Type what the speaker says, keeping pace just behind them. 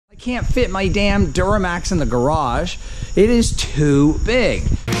Can't fit my damn Duramax in the garage. It is too big.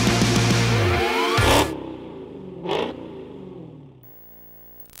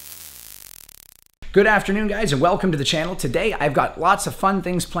 Good afternoon, guys, and welcome to the channel. Today, I've got lots of fun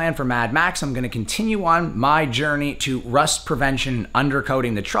things planned for Mad Max. I'm going to continue on my journey to rust prevention and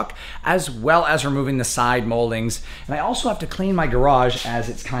undercoating the truck, as well as removing the side moldings. And I also have to clean my garage as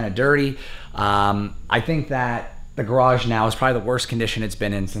it's kind of dirty. I think that the garage now is probably the worst condition it's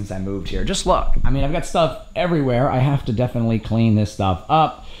been in since I moved here. Just look. I mean, I've got stuff everywhere. I have to definitely clean this stuff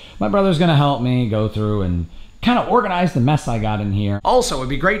up. My brother's going to help me go through and kind of organize the mess I got in here. Also, it would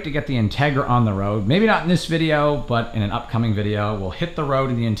be great to get the Integra on the road. Maybe not in this video, but in an upcoming video. We'll hit the road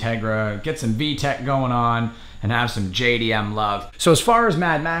in the Integra, get some VTEC going on, and have some JDM love. So as far as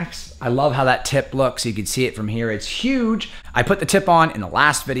Mad Max, I love how that tip looks. You can see it from here. It's huge. I put the tip on in the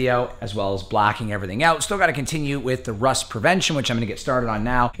last video, as well as blacking everything out. Still got to continue with the rust prevention, which I'm going to get started on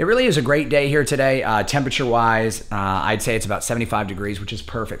now. It really is a great day here today. Temperature-wise, I'd say it's about 75 degrees, which is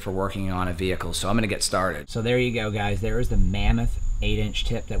perfect for working on a vehicle. So I'm going to get started. So there you go, guys. There is the mammoth 8-inch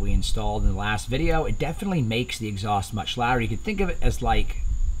tip that we installed in the last video. It definitely makes the exhaust much louder. You could think of it as like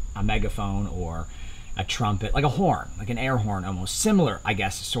a megaphone or a trumpet, like a horn, like an air horn almost. Similar, I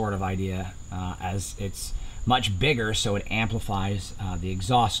guess, sort of idea, as it's much bigger, so it amplifies the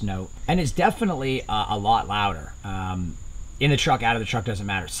exhaust note. And it's definitely a lot louder. In the truck, out of the truck, doesn't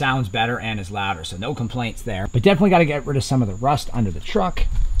matter. Sounds better and is louder, so no complaints there. But definitely got to get rid of some of the rust under the truck.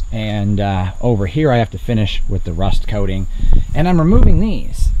 And over here, I have to finish with the rust coating. And I'm removing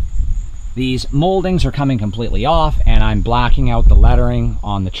these. These moldings are coming completely off, and I'm blacking out the lettering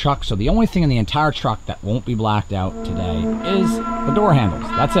on the truck. So the only thing in the entire truck that won't be blacked out today is the door handles.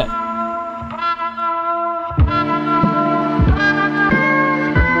 That's it.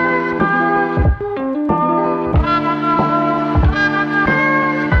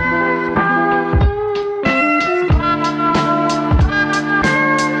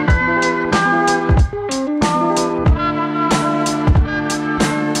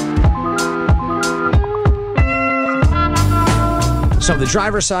 So the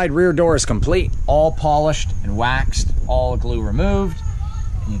driver's side rear door is complete, all polished and waxed, all glue removed.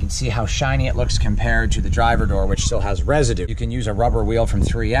 And you can see how shiny it looks compared to the driver door, which still has residue. You can use a rubber wheel from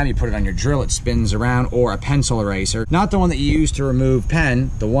 3M, you put it on your drill, it spins around, or a pencil eraser. Not the one that you use to remove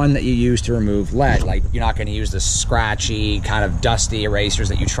pen, the one that you use to remove lead. Like, you're not gonna use the scratchy, kind of dusty erasers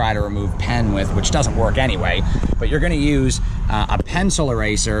that you try to remove pen with, which doesn't work anyway, but you're gonna use a pencil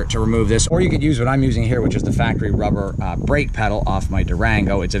eraser to remove this, or you could use what I'm using here, which is the factory rubber brake pedal off my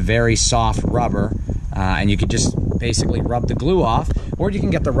Durango. It's a very soft rubber, and you could just basically rub the glue off, or you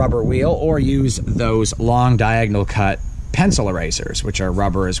can get the rubber wheel or use those long diagonal cut pencil erasers, which are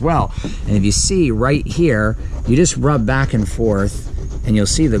rubber as well. And if you see right here, you just rub back and forth and you'll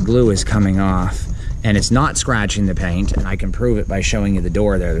see the glue is coming off, and it's not scratching the paint, and I can prove it by showing you the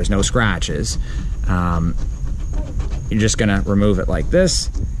door there. There's no scratches. You're just gonna remove it like this,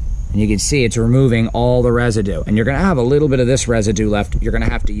 and you can see it's removing all the residue. And you're gonna have a little bit of this residue left. You're gonna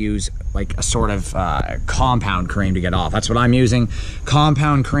have to use like a sort of compound cream to get off. That's what I'm using,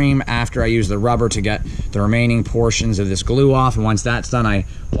 compound cream, after I use the rubber to get the remaining portions of this glue off. And once that's done, I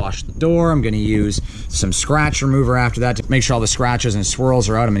wash the door. I'm gonna use some scratch remover after that to make sure all the scratches and swirls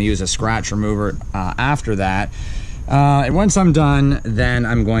are out. I'm gonna use a scratch remover after that. And once I'm done, then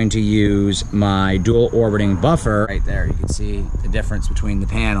I'm going to use my dual orbiting buffer. Right there, you can see the difference between the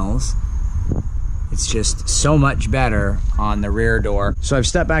panels. It's just so much better on the rear door. So I've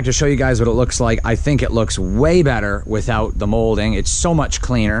stepped back to show you guys what it looks like. I think it looks way better without the molding. It's so much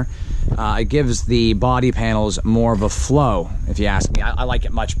cleaner. It gives the body panels more of a flow, if you ask me. I like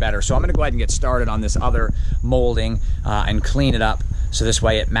it much better. So I'm gonna go ahead and get started on this other molding and clean it up, so this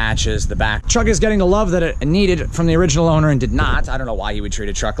way it matches the back. Truck is getting the love that it needed from the original owner and did not. I don't know why he would treat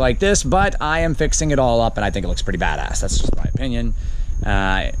a truck like this, but I am fixing it all up, and I think it looks pretty badass. That's just my opinion.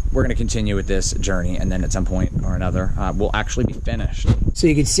 We're gonna continue with this journey, and then at some point or another, we'll actually be finished. So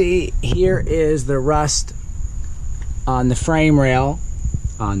you can see here is the rust on the frame rail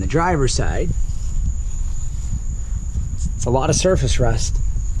on the driver's side. It's a lot of surface rust.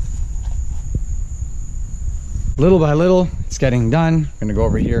 Little by little, it's getting done. I'm gonna go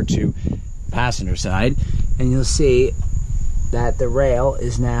over here to passenger side, and you'll see that the rail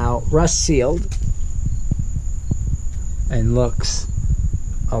is now rust sealed and looks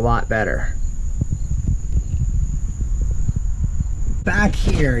a lot better. Back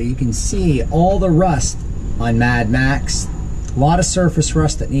here, you can see all the rust on Mad Max. A lot of surface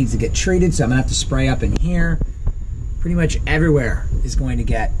rust that needs to get treated, so I'm gonna have to spray up in here. Pretty much everywhere is going to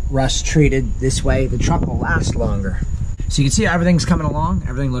get rust treated. This way the truck will last longer. So you can see everything's coming along.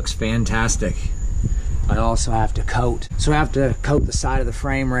 Everything looks fantastic. I also have to coat. So I have to coat the side of the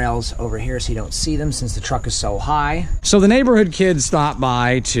frame rails over here so you don't see them since the truck is so high. So the neighborhood kids stop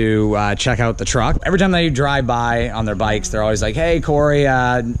by to check out the truck. Every time they drive by on their bikes, they're always like, hey, Corey,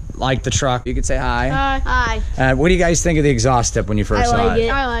 like the truck. You could say hi. Hi. What do you guys think of the exhaust tip when you first saw it?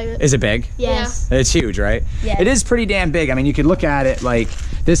 I like it. Is it big? Yes. It's huge, right? Yeah. It is pretty damn big. I mean, you could look at it like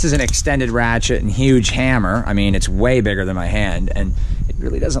this is an extended ratchet and huge hammer. I mean, it's way bigger than my hand, and it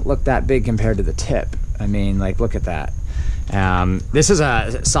really doesn't look that big compared to the tip. I mean, like, look at that. This is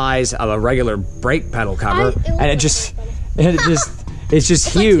a size of a regular brake pedal cover, and it's just huge. Like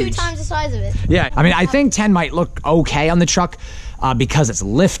 2 times the size of it. Yeah, I mean, I think 10 might look okay on the truck because it's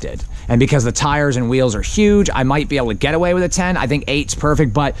lifted, and because the tires and wheels are huge. I might be able to get away with a 10. I think 8's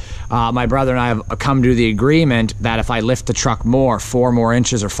perfect, but my brother and I have come to the agreement that if I lift the truck more, 4 more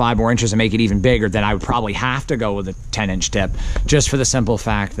inches or 5 more inches and make it even bigger, then I would probably have to go with a 10-inch tip, just for the simple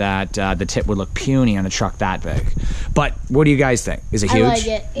fact that the tip would look puny on a truck that big. But what do you guys think? Is it huge? I like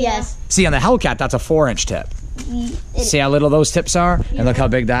it, yes. See, on the Hellcat, that's a 4-inch tip. See how little those tips are? Yeah. And look how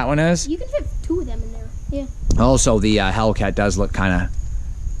big that one is? You can fit 2 of them in there. Yeah. Also, the Hellcat does look kind of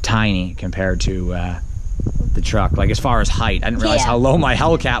tiny compared to the truck. Like, as far as height, I didn't realize how low my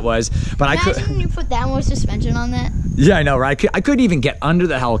Hellcat was. But Imagine you put that much suspension on that. Yeah, I know, right? I couldn't even get under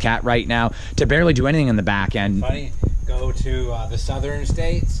the Hellcat right now to barely do anything in the back end. Funny, go to the southern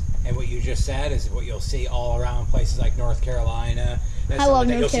states, and what you just said is what you'll see all around places like North Carolina. I love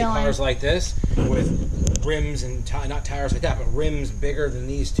North You'll Carolina. see cars like this with rims and not tires like that, but rims bigger than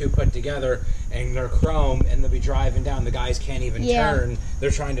these two put together, and they're chrome, and they'll be driving down. The guys can't even turn.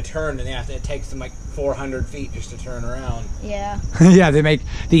 They're trying to turn, and it takes them like 400 feet just to turn around. Yeah. Yeah, they make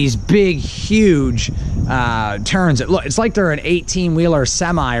these big, huge turns. It's like they're an 18-wheeler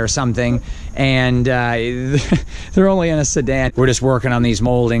semi or something, and they're only in a sedan. We're just working on these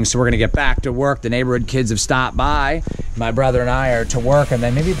moldings, so we're going to get back to work. The neighborhood kids have stopped by. My brother and I are to work, and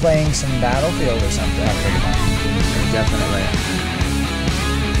then maybe playing some Battlefield or something. Definitely.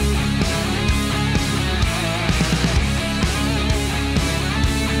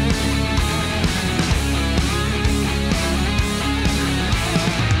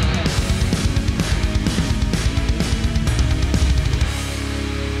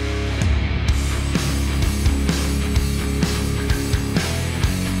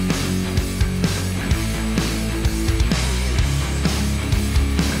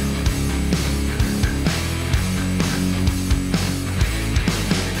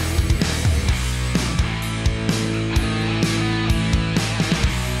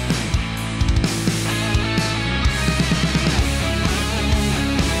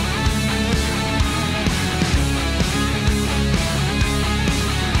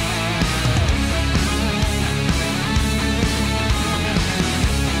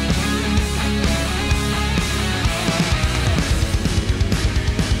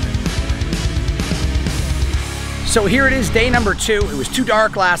 So here it is, day number 2. It was too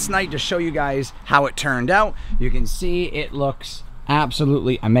dark last night to show you guys how it turned out. You can see it looks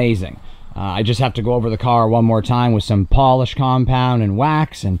absolutely amazing. I just have to go over the car one more time with some polish compound and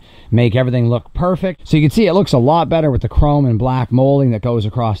wax and make everything look perfect. So you can see it looks a lot better with the chrome and black molding that goes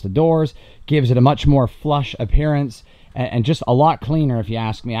across the doors. Gives it a much more flush appearance and just a lot cleaner, if you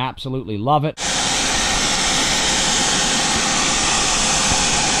ask me. I absolutely love it.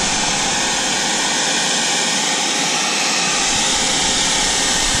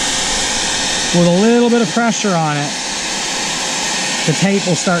 With a little bit of pressure on it, the tape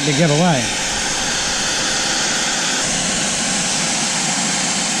will start to give away.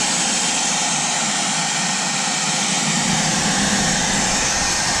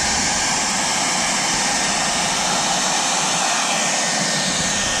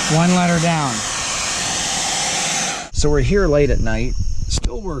 One letter down. So we're here late at night,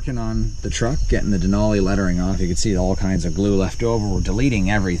 still working on the truck, getting the Denali lettering off. You can see all kinds of glue left over. We're deleting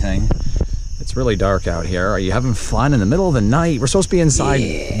everything. It's really dark out here. Are you having fun in the middle of the night? We're supposed to be inside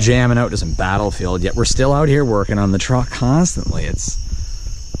jamming out to some Battlefield, yet we're still out here working on the truck constantly. It's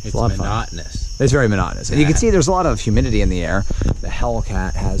a lot monotonous. Of fun. It's very monotonous. And you can see there's a lot of humidity in the air. The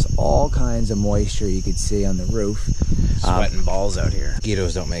Hellcat has all kinds of moisture you could see on the roof. Sweating balls out here.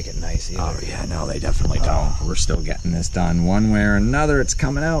 Mosquitoes don't make it nice either. Oh yeah, no, they definitely don't. We're still getting this done one way or another. It's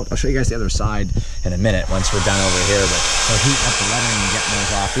coming out. I'll show you guys the other side in a minute once we're done over here, but we'll heat up the lettering and getting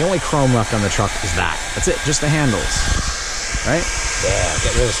those off. The only chrome left on the truck is that. That's it, just the handles. Right? Yeah,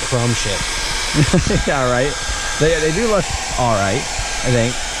 get rid of this chrome shit. Yeah, right. They do look all right, I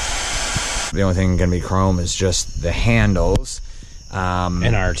think. The only thing gonna be chrome is just the handles.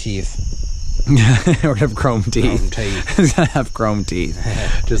 And our teeth. We're gonna have chrome teeth. He's gonna have chrome teeth,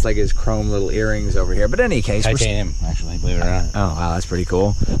 just like his chrome little earrings over here. But in any case, titanium, actually, believe it or not. Oh wow, that's pretty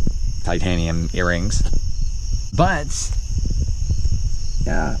cool. Titanium earrings. But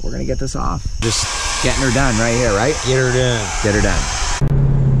yeah, we're gonna get this off. Just getting her done right here, right? Get her done. Get her done.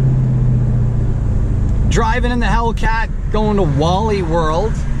 Driving in the Hellcat, going to Wally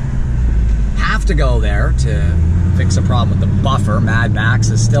World. Have to go there to fix a problem with the buffer. Mad Max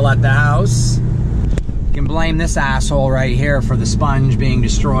is still at the house. You can blame this asshole right here for the sponge being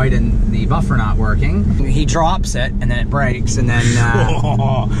destroyed and the buffer not working. He drops it and then it breaks and then...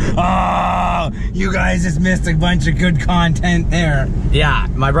 oh, you guys just missed a bunch of good content there. Yeah,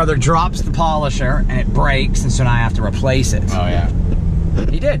 my brother drops the polisher and it breaks, and so now I have to replace it. Oh, yeah.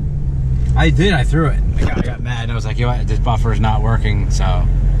 He did. I did, I threw it. I got mad and I was like, you know what, this buffer's not working, so...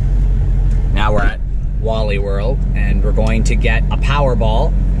 Now we're at Wally World, and we're going to get a power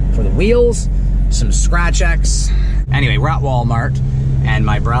ball for the wheels, some scratch X. Anyway, we're at Walmart, and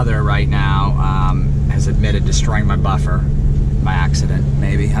my brother right now has admitted destroying my buffer by accident,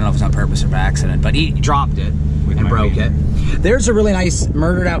 maybe. I don't know if it's on purpose or by accident, but he dropped it and broke it. There's a really nice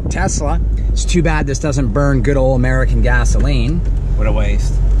murdered out Tesla. It's too bad this doesn't burn good old American gasoline. What a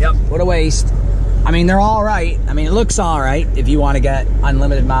waste. Yep, what a waste. I mean, they're all right. I mean, it looks all right if you want to get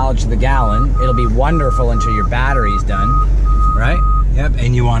unlimited mileage to the gallon. It'll be wonderful until your battery's done, right? Yep,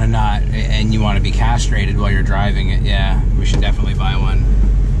 and you want to be castrated while you're driving it. Yeah, we should definitely buy one.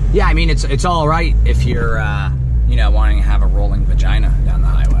 Yeah, I mean, it's all right if you're, you know, wanting to have a rolling vagina down the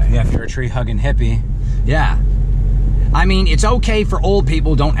highway. Yeah, if you're a tree-hugging hippie. Yeah. I mean, it's okay for old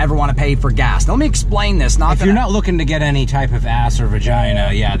people who don't ever want to pay for gas. Now, let me explain this. If you're not looking to get any type of ass or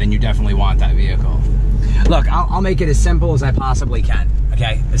vagina, yeah, then you definitely want that vehicle. Look, I'll make it as simple as I possibly can,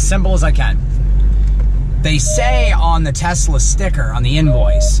 okay? As simple as I can. They say on the Tesla sticker, on the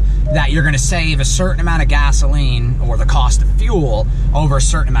invoice, that you're going to save a certain amount of gasoline or the cost of fuel over a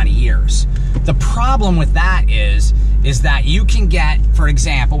certain amount of years. The problem with that is that you can get, for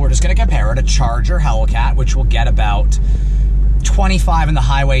example, we're just going to compare it, a Charger Hellcat, which will get about 25 in the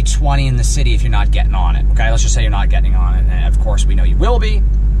highway, 20 in the city if you're not getting on it. Okay, let's just say you're not getting on it. And of course, we know you will be.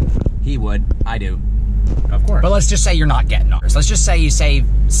 He would. I do. Of course. But let's just say you're not getting on it. Let's just say you save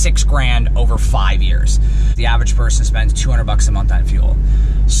 $6 grand over 5 years. The average person spends $200 a month on fuel.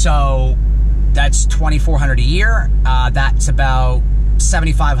 So that's $2,400 a year. That's about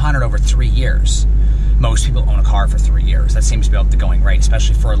 $7,500 over 3 years. Most people own a car for 3 years. That seems to be about the going rate,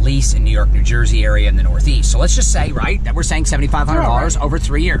 especially for a lease in New York, New Jersey area in the Northeast. So let's just say, right, that we're saying $7,500 over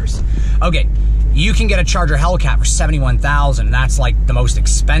 3 years. Okay, you can get a Charger Hellcat for $71,000, and that's like the most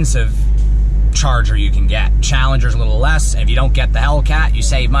expensive Charger you can get. Challenger's a little less, and if you don't get the Hellcat, you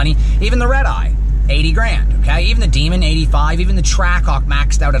save money. Even the Red Eye, 80 grand, okay? Even the Demon, 85, even the Trackhawk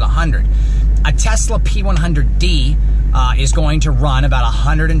maxed out at 100. A Tesla P100D is going to run about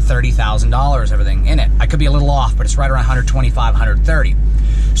 $130,000, everything in it. I could be a little off, but it's right around 125, 130.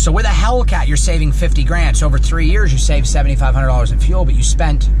 So with a Hellcat, you're saving 50 grand. So over 3 years, you save $7,500 in fuel, but you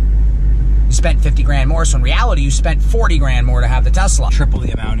spent 50 grand more. So in reality, you spent 40 grand more to have the Tesla. Triple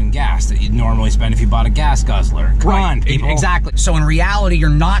the amount in gas that you'd normally spend if you bought a gas guzzler. Come on, people. Exactly. So in reality, you're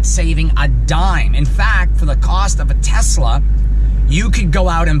not saving a dime. In fact, for the cost of a Tesla, you could go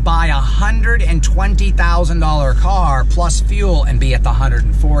out and buy a $120,000 car plus fuel and be at the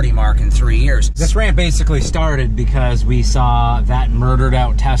 140 mark in 3 years. This rant basically started because we saw that murdered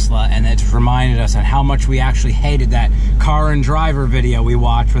out Tesla, and it reminded us of how much we actually hated that car and driver video we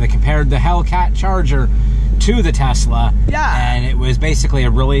watched where they compared the Hellcat Charger to the Tesla. Yeah. And it was basically a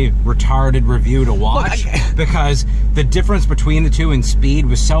really retarded review to watch. Look, because the difference between the two in speed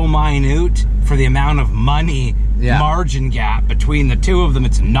was so minute for the amount of money margin gap between the two of them.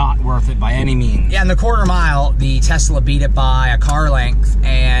 It's not worth it by any means. Yeah, in the quarter mile, the Tesla beat it by a car length,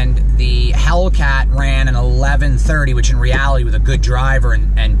 and the Hellcat ran an 1130, which in reality, with a good driver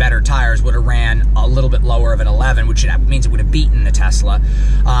and better tires, would have ran a little bit lower of an 11, which means it would have beaten the Tesla.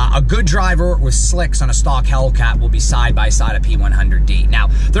 A good driver with slicks on a stock Hellcat will be side by side a P100D. Now,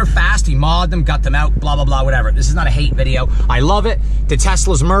 they're fast, he mod them, got them out, blah, blah, blah, whatever. This is not a hate video. I love it. The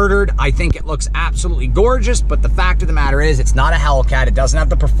Tesla's murdered. I think it looks absolutely gorgeous, but the fact of the matter is it's not a Hellcat. It doesn't have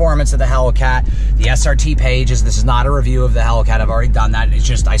the performance of the Hellcat. The SRT pages, this is not a review of the Hellcat. I've already done that. It's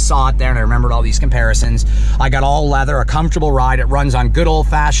just, I saw it there and I remembered all these comparisons. I got all leather, a comfortable ride. It runs on good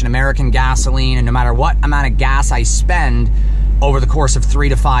old-fashioned American gasoline, and no matter what amount of gas I spend over the course of 3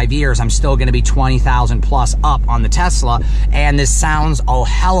 to 5 years, I'm still gonna be 20,000 plus up on the Tesla, and this sounds a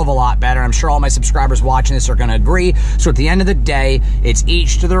hell of a lot better. I'm sure all my subscribers watching this are gonna agree. So at the end of the day, it's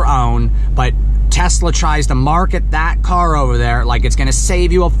each to their own, but Tesla tries to market that car over there like it's gonna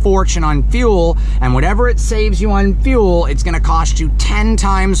save you a fortune on fuel, and whatever it saves you on fuel, it's gonna cost you 10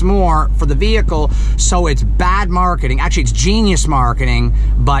 times more for the vehicle. So it's bad marketing. Actually, it's genius marketing,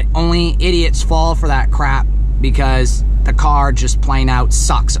 but only idiots fall for that crap because the car just plain out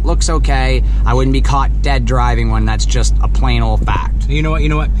sucks. It looks okay. I wouldn't be caught dead driving one. That's just a plain old fact. You know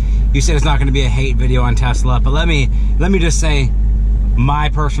what? You said it's not going to be a hate video on Tesla, but let me just say, my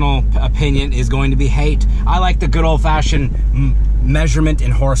personal opinion is going to be hate. I like the good old-fashioned measurement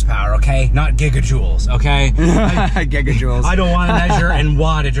in horsepower, okay? Not gigajoules, okay? Gigajoules. I don't want to measure in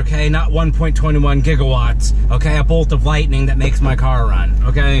wattage, okay? Not 1.21 gigawatts, okay? A bolt of lightning that makes my car run,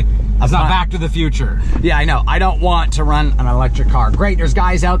 okay? It's not Back to the Future. Yeah, I know. I don't want to run an electric car. Great, there's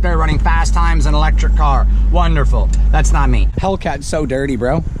guys out there running fast times in an electric car. Wonderful. That's not me. Hellcat's so dirty,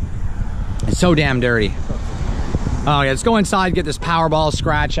 bro. It's so damn dirty. Oh yeah, let's go inside, get this Powerball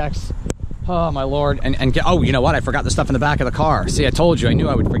scratch X. Oh my Lord, and get, oh, you know what? I forgot the stuff in the back of the car. See, I told you, I knew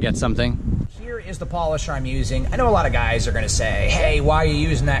I would forget something. Here is the polisher I'm using. I know a lot of guys are gonna say, hey, why are you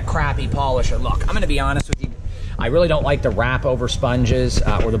using that crappy polisher? Look, I'm gonna be honest with you. I really don't like the wrap over sponges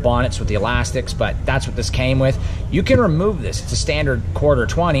or the bonnets with the elastics, but that's what this came with. You can remove this. It's a standard quarter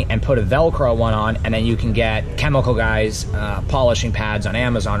 20 and put a Velcro one on, and then you can get Chemical Guys polishing pads on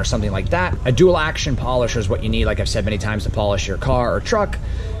Amazon or something like that. A dual action polisher is what you need, like I've said many times, to polish your car or truck.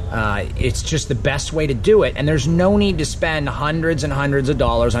 It's just the best way to do it, and there's no need to spend hundreds and hundreds of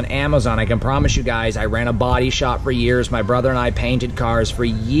dollars on Amazon. I can promise you guys, I ran a body shop for years. My brother and I painted cars for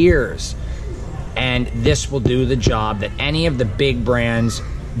years. And this will do the job that any of the big brands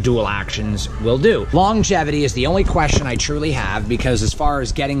dual actions will do. Longevity is the only question I truly have, because as far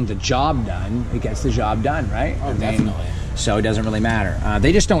as getting the job done, it gets the job done, right? Oh, definitely. So it doesn't really matter.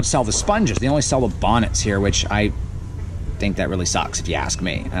 They just don't sell the sponges. They only sell the bonnets here, which I think that really sucks if you ask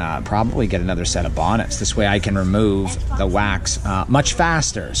me. Probably get another set of bonnets. This way I can remove the wax much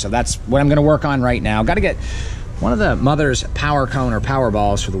faster. So that's what I'm gonna work on right now. Gotta get one of the mother's power cone or power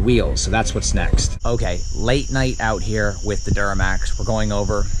balls for the wheels, so that's what's next. Okay, late night out here with the Duramax. We're going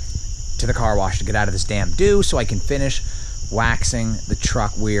over to the car wash to get out of this damn dew so I can finish waxing the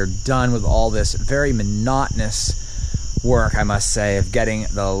truck. We're done with all this very monotonous work, I must say, of getting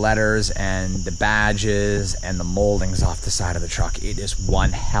the letters and the badges and the moldings off the side of the truck. It is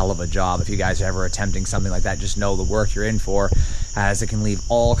one hell of a job. If you guys are ever attempting something like that, just know the work you're in for, as it can leave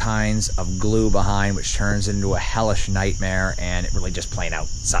all kinds of glue behind, which turns into a hellish nightmare, and it really just plain out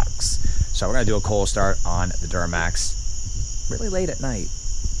sucks. So we're gonna do a cold start on the Duramax really late at night,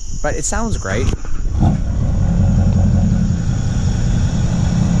 but it sounds great.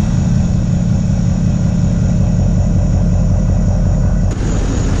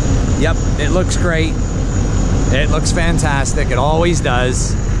 Yep, it looks great. It looks fantastic. It always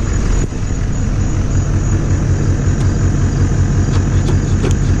does.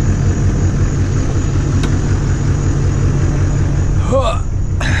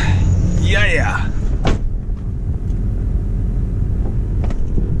 Yeah.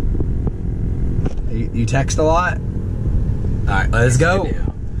 You text a lot? All right, let's go.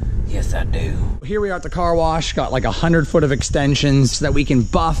 Yes, I do. Here we are at the car wash. Got like 100 foot of extensions so that we can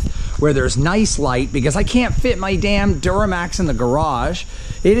buff where there's nice light, because I can't fit my damn Duramax in the garage.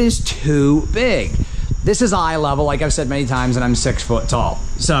 It is too big. This is eye level, like I've said many times, and I'm 6 foot tall.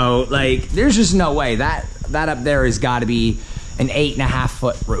 So like, there's just no way. That up there has got to be an 8.5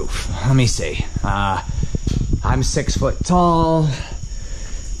 foot roof. Let me see. I'm 6 foot tall.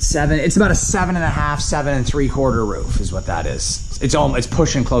 It's about a 7.5, 7 3/4 roof is what that is. It's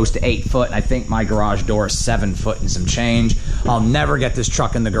pushing close to 8 foot, and I think my garage door is 7 foot and some change. I'll never get this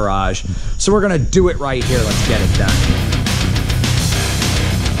truck in the garage, so we're gonna do it right here. Let's get it done.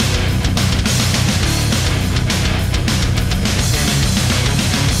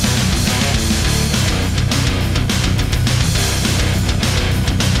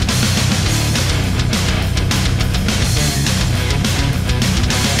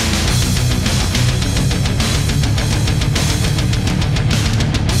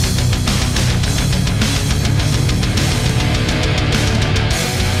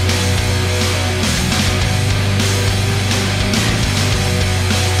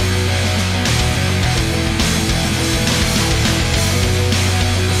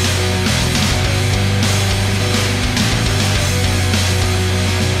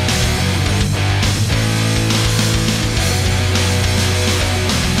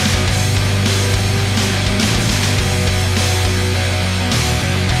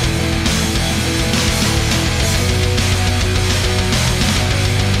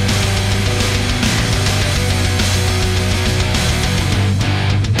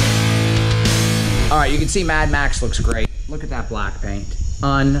 right, you can see Mad Max looks great. Look at that black paint.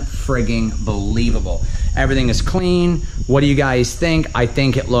 Unfrigging believable. Everything is clean. What do you guys think? I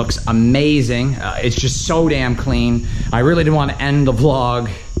think it looks amazing. It's just so damn clean. I really didn't want to end the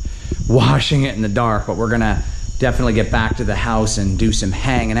vlog washing it in the dark, but we're gonna definitely get back to the house and do some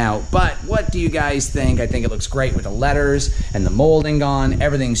hanging out. But what do you guys think? I think it looks great with the letters and the molding gone.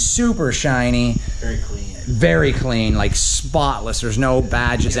 Everything's super shiny. Very clean. Very clean, like spotless. There's no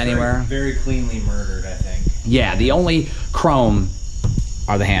badges anywhere. Very cleanly murdered, I think. Yeah, the only chrome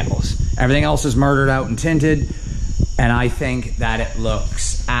are the handles. Everything else is murdered out and tinted, and I think that it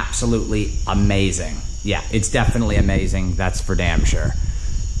looks absolutely amazing. Yeah, it's definitely amazing. That's for damn sure.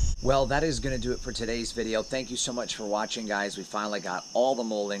 Well, that is going to do it for today's video. Thank you so much for watching, guys. We finally got all the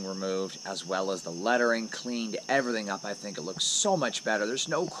molding removed, as well as the lettering, cleaned everything up. I think it looks so much better. There's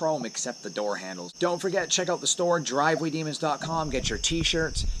no chrome except the door handles. Don't forget, check out the store, drivewaydemons.com. Get your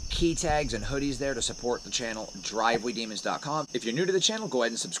t-shirts, key tags, and hoodies there to support the channel, drivewaydemons.com. If you're new to the channel, go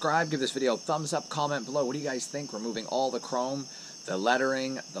ahead and subscribe. Give this video a thumbs up, comment below. What do you guys think? Removing all the chrome, the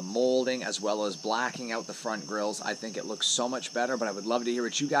lettering, the molding, as well as blacking out the front grills. I think it looks so much better, but I would love to hear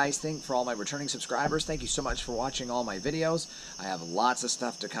what you guys think. For all my returning subscribers, thank you so much for watching all my videos. I have lots of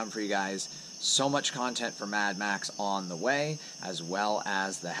stuff to come for you guys. So much content for Mad Max on the way, as well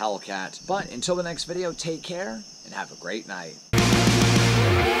as the Hellcat. But until the next video, take care and have a great night.